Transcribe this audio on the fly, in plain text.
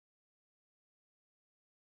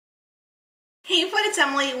Hey everyone, it's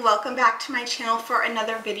Emily. Welcome back to my channel for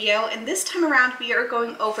another video, and this time around we are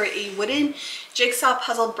going over a wooden jigsaw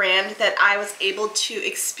puzzle brand that I was able to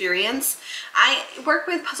experience. I work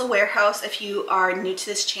with Puzzle Warehouse if you are new to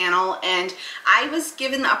this channel, and I was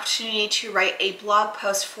given the opportunity to write a blog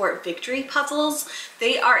post for Victory Puzzles.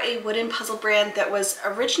 They are a wooden puzzle brand that was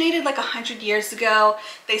originated like 100 years ago.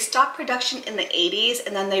 They stopped production in the 80s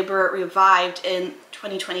and then they were revived in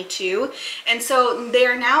 2022, and so they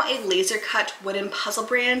are now a laser cut wooden puzzle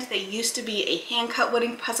brand. They used to be a hand cut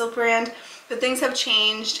wooden puzzle brand, but things have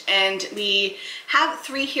changed, and we have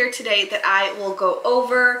three here today that I will go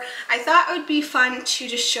over. I thought it would be fun to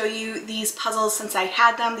just show you these puzzles since I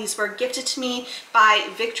had them. These were gifted to me by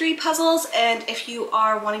Victory Puzzles, and if you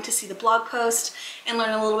are wanting to see the blog post and learn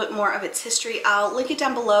a little bit more of its history, I'll link it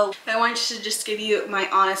down below. But I wanted to just give you my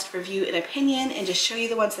honest review and opinion and just show you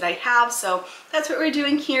the ones that I have. So that's what we're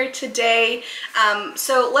doing here today.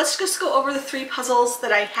 So let's just go over the three puzzles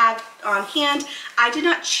that I have on hand. I did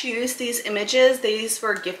not choose these images. These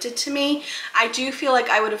were gifted to me. I do feel like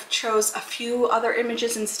I would have chose a few other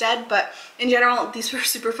images instead, but in general, these were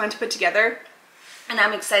super fun to put together, and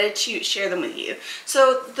I'm excited to share them with you.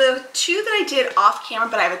 So the two that I did off camera,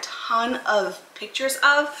 but I have a ton of pictures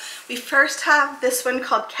of. We first have this one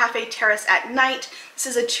called Cafe Terrace at Night. This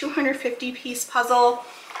is a 250 piece puzzle,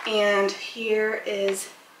 and here is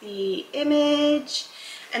the image.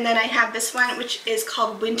 And then I have this one, which is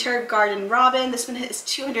called Winter Garden Robin. This one is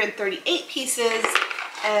 238 pieces,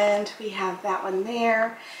 and we have that one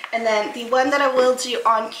there. And then the one that I will do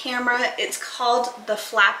on camera, it's called The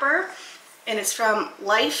Flapper, and it's from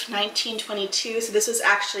Life 1922. So this was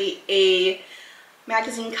actually a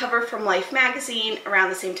magazine cover from Life magazine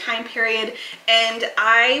around the same time period. And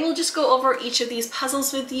I will just go over each of these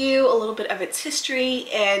puzzles with you, a little bit of its history,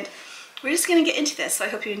 and we're just gonna get into this, so I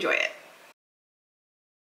hope you enjoy it.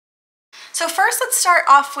 So first, let's start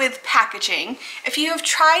off with packaging. If you have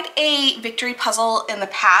tried a Victory puzzle in the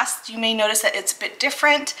past, you may notice that it's a bit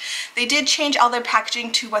different. They did change all their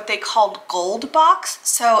packaging to what they called gold box.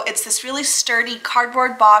 So it's this really sturdy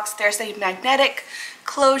cardboard box. There's a magnetic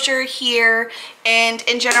closure here, and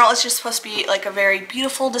in general it's just supposed to be like a very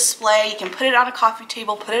beautiful display. You can put it on a coffee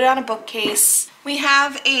table, put it on a bookcase. We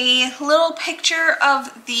have a little picture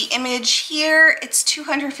of the image here. It's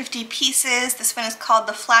 250 pieces. This one is called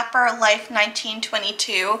The Flapper, Life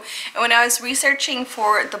 1922. And when I was researching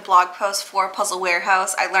for the blog post for Puzzle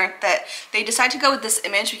Warehouse, I learned that they decided to go with this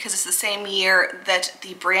image because it's the same year that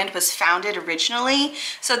the brand was founded originally.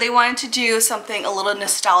 So they wanted to do something a little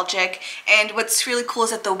nostalgic. And what's really cool is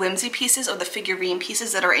that the whimsy pieces or the figurine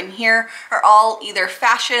pieces that are in here are all either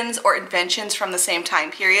fashions or inventions from the same time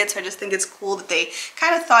period. So I just think it's cool that they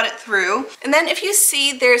kind of thought it through. And then if you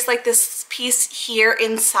see, there's like this piece here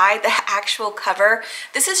inside the actual cover.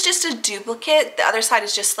 This is just a duplicate. The other side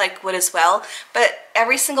is just like wood as well, but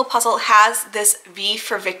every single puzzle has this V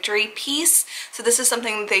for Victory piece. So this is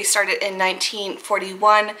something that they started in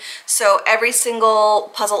 1941. So every single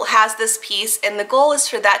puzzle has this piece, and the goal is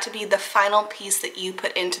for that to be the final piece that you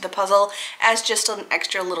put into the puzzle as just an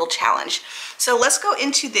extra little challenge. So let's go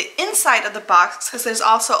into the inside of the box, because there's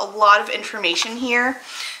also a lot of information here.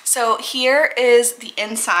 So here is the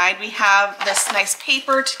inside. We have this nice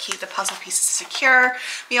paper to keep the puzzle pieces secure.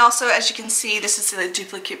 We also, as you can see, this is the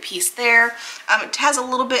duplicate piece there. It has a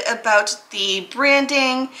little bit about the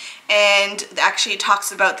branding, and actually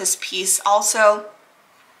talks about this piece also,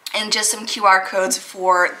 and just some QR codes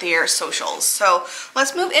for their socials. So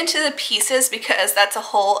let's move into the pieces, because that's a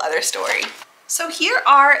whole other story. So here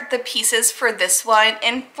are the pieces for this one,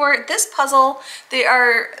 and for this puzzle they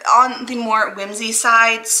are on the more whimsy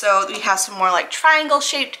side. So we have some more like triangle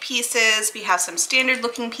shaped pieces, we have some standard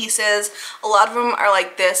looking pieces. A lot of them are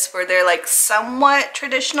like this, where they're like somewhat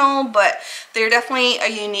traditional, but they're definitely a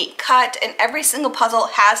unique cut, and every single puzzle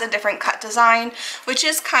has a different cut design, which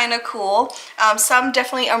is kind of cool. Some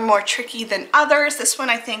definitely are more tricky than others. This one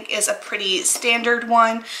I think is a pretty standard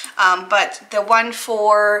one, but the one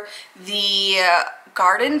for the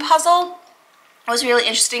garden puzzle was really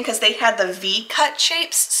interesting because they had the V cut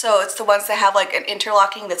shapes. So it's the ones that have like an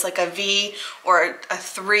interlocking that's like a V or a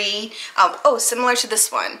 3. Oh, similar to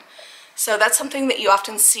this one. So that's something that you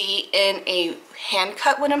often see in a hand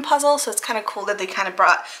cut wooden puzzle. So it's kind of cool that they kind of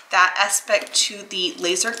brought that aspect to the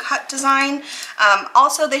laser cut design.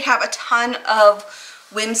 Also, they have a ton of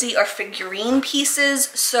whimsy or figurine pieces.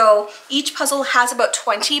 So each puzzle has about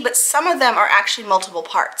 20, but some of them are actually multiple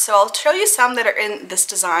parts. So I'll show you some that are in this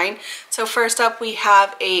design. So first up we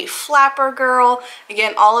have a flapper girl.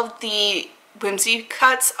 Again, all of the whimsy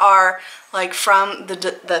cuts are like from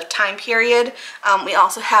the time period. We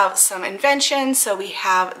also have some inventions. So we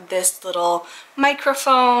have this little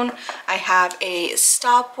microphone. I have a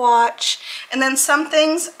stopwatch. And then some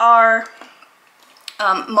things are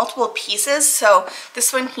multiple pieces. So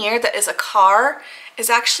this one here that is a car is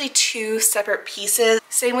actually two separate pieces.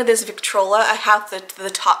 Same with this Victrola. I have the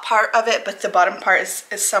top part of it, but the bottom part is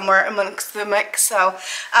somewhere amongst the mix. So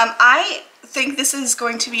I think this is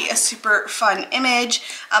going to be a super fun image.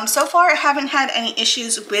 So far I haven't had any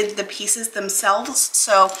issues with the pieces themselves,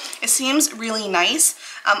 so it seems really nice.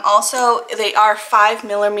 Also, they are 5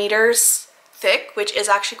 millimeters thick, which is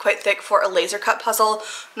actually quite thick for a laser cut puzzle.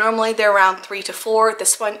 Normally they're around 3 to 4.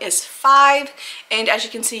 This one is 5, and as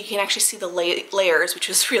you can see, you can actually see the layers, which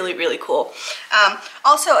was really, really cool.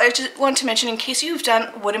 Also, I just want to mention, in case you've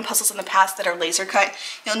done wooden puzzles in the past that are laser cut,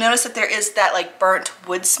 you'll notice that there is that like burnt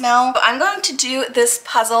wood smell. So I'm going to do this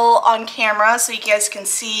puzzle on camera so you guys can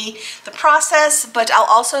see the process, but I'll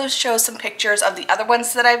also show some pictures of the other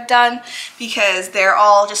ones that I've done because they're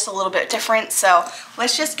all just a little bit different. So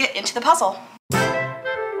let's just get into the puzzle.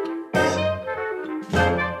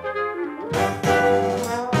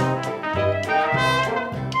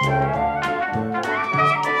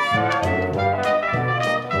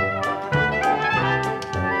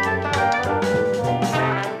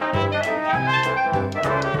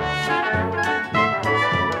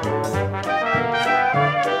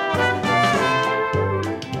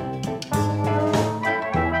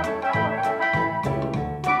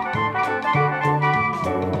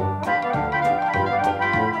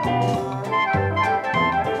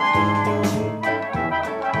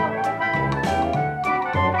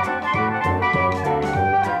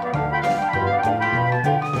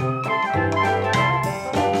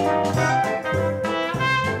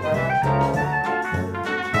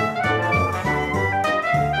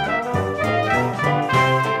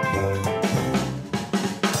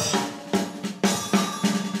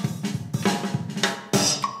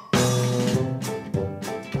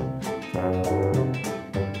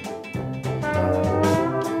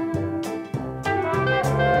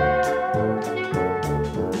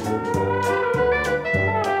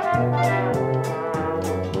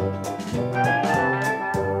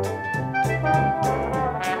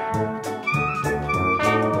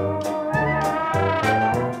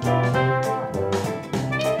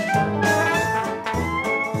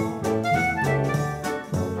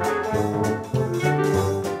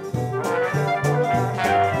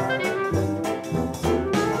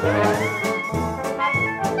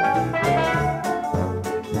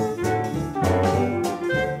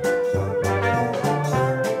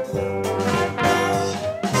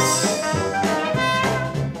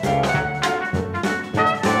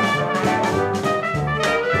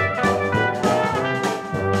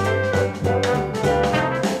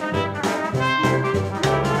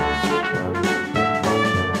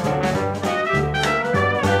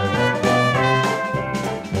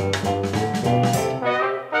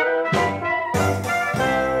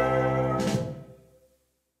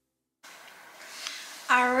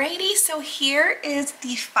 Alrighty, so here is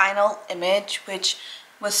the final image, which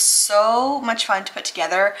was so much fun to put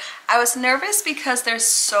together. I was nervous because there's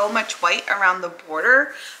so much white around the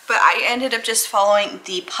border, but I ended up just following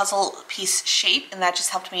the puzzle piece shape, and that just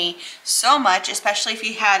helped me so much, especially if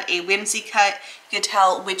you had a whimsy cut. You could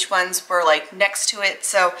tell which ones were like next to it,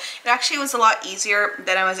 so it actually was a lot easier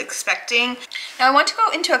than I was expecting. Now I want to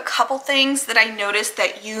go into a couple things that I noticed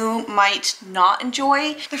that you might not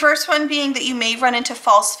enjoy. The first one being that you may run into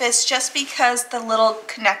false fits just because the little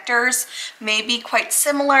connectors may be quite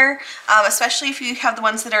similar, especially if you have the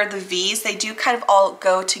ones that are the V's. They do kind of all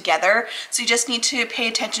go together, so you just need to pay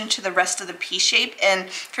attention to the rest of the piece shape. And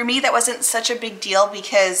for me, that wasn't such a big deal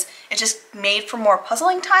because it just made for more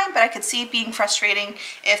puzzling time, but I could see it being frustrating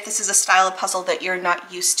if this is a style of puzzle that you're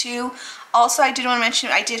not used to. Also, I did want to mention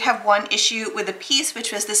I did have one issue with a piece,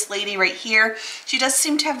 which was this lady right here. She does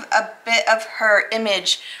seem to have a bit of her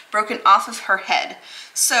image broken off of her head.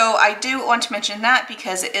 So I do want to mention that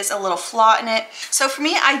because it is a little flaw in it. So for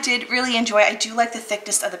me, I did really enjoy it. I do like the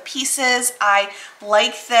thickness of the pieces. I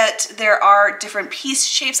like that there are different piece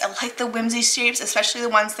shapes. I like the whimsy shapes, especially the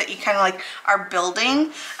ones that you kind of like are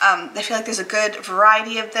building. I feel like there's a good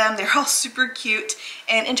variety of them. They're all super cute.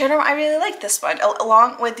 And in general, I really like this one,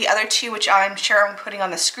 along with the other two, which I'm sure I'm putting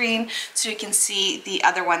on the screen so you can see the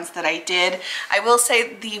other ones that I did. I will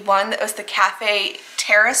say the one that was the cafe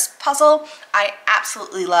terrace puzzle, I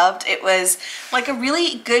absolutely loved. It was like a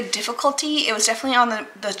really good difficulty. It was definitely on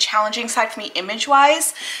the challenging side for me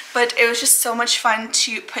image-wise, but it was just so much fun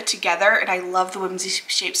to put together, and I love the whimsy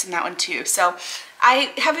shapes in that one too. So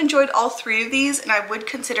I have enjoyed all 3 of these and I would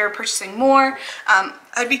consider purchasing more.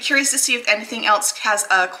 I'd be curious to see if anything else has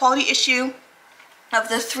a quality issue. Of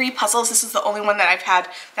the 3 puzzles, this is the only one that I've had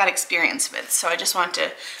that experience with. So I just want to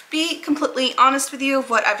be completely honest with you of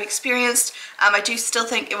what I've experienced. I do still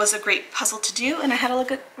think it was a great puzzle to do and I had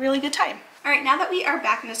a really good time. All right, now that we are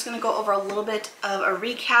back, I'm just gonna go over a little bit of a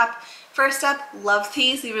recap. First up, love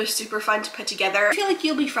these. These were super fun to put together. I feel like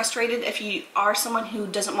you'll be frustrated if you are someone who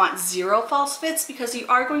doesn't want 0 false fits because you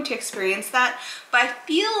are going to experience that. But I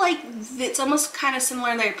feel like it's almost kind of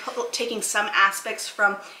similar. They're taking some aspects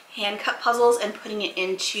from hand cut puzzles and putting it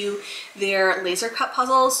into their laser cut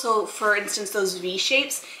puzzles. So for instance, those V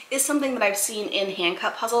shapes is something that I've seen in hand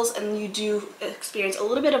cut puzzles, and you do experience a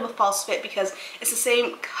little bit of a false fit because it's the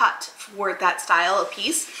same cut for that style of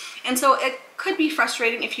piece. And so it could be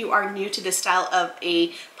frustrating if you are new to this style of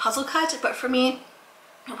a puzzle cut, but for me,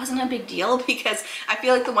 it wasn't a big deal because I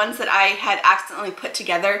feel like the ones that I had accidentally put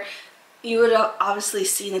together, you would have obviously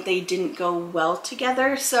seen that they didn't go well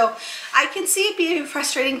together. So I can see it being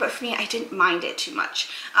frustrating, but for me, I didn't mind it too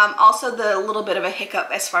much. Also, the little bit of a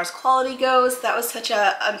hiccup as far as quality goes, that was such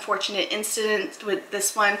an unfortunate incident with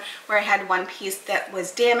this one where I had one piece that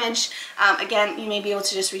was damaged. Again, you may be able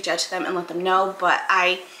to just reach out to them and let them know, but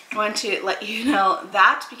I want to let you know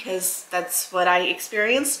that because that's what I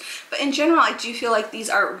experienced. But in general, I do feel like these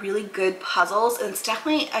are really good puzzles, and it's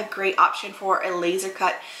definitely a great option for a laser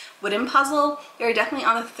cut wooden puzzle. They're definitely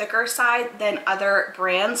on the thicker side than other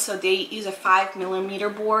brands, so they use a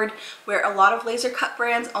 5mm board where a lot of laser cut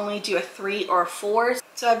brands only do a 3 or a 4.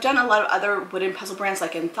 So I've done a lot of other wooden puzzle brands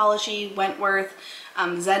like Anthology, Wentworth,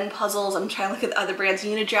 Zen Puzzles. I'm trying to look at the other brands,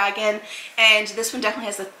 Unidragon, and this one definitely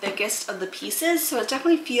has the thickest of the pieces, so it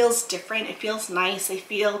definitely feels different. It feels nice, they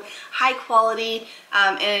feel high quality,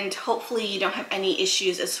 and hopefully you don't have any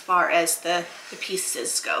issues as far as the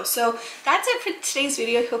pieces go. So that's it for today's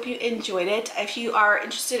video. I hope you enjoyed it. If you are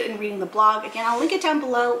interested in reading the blog, again, I'll link it down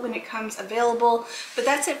below when it comes available. But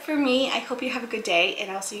that's it for me. I hope you have a good day,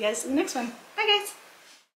 and I'll see you guys in the next one. Bye guys!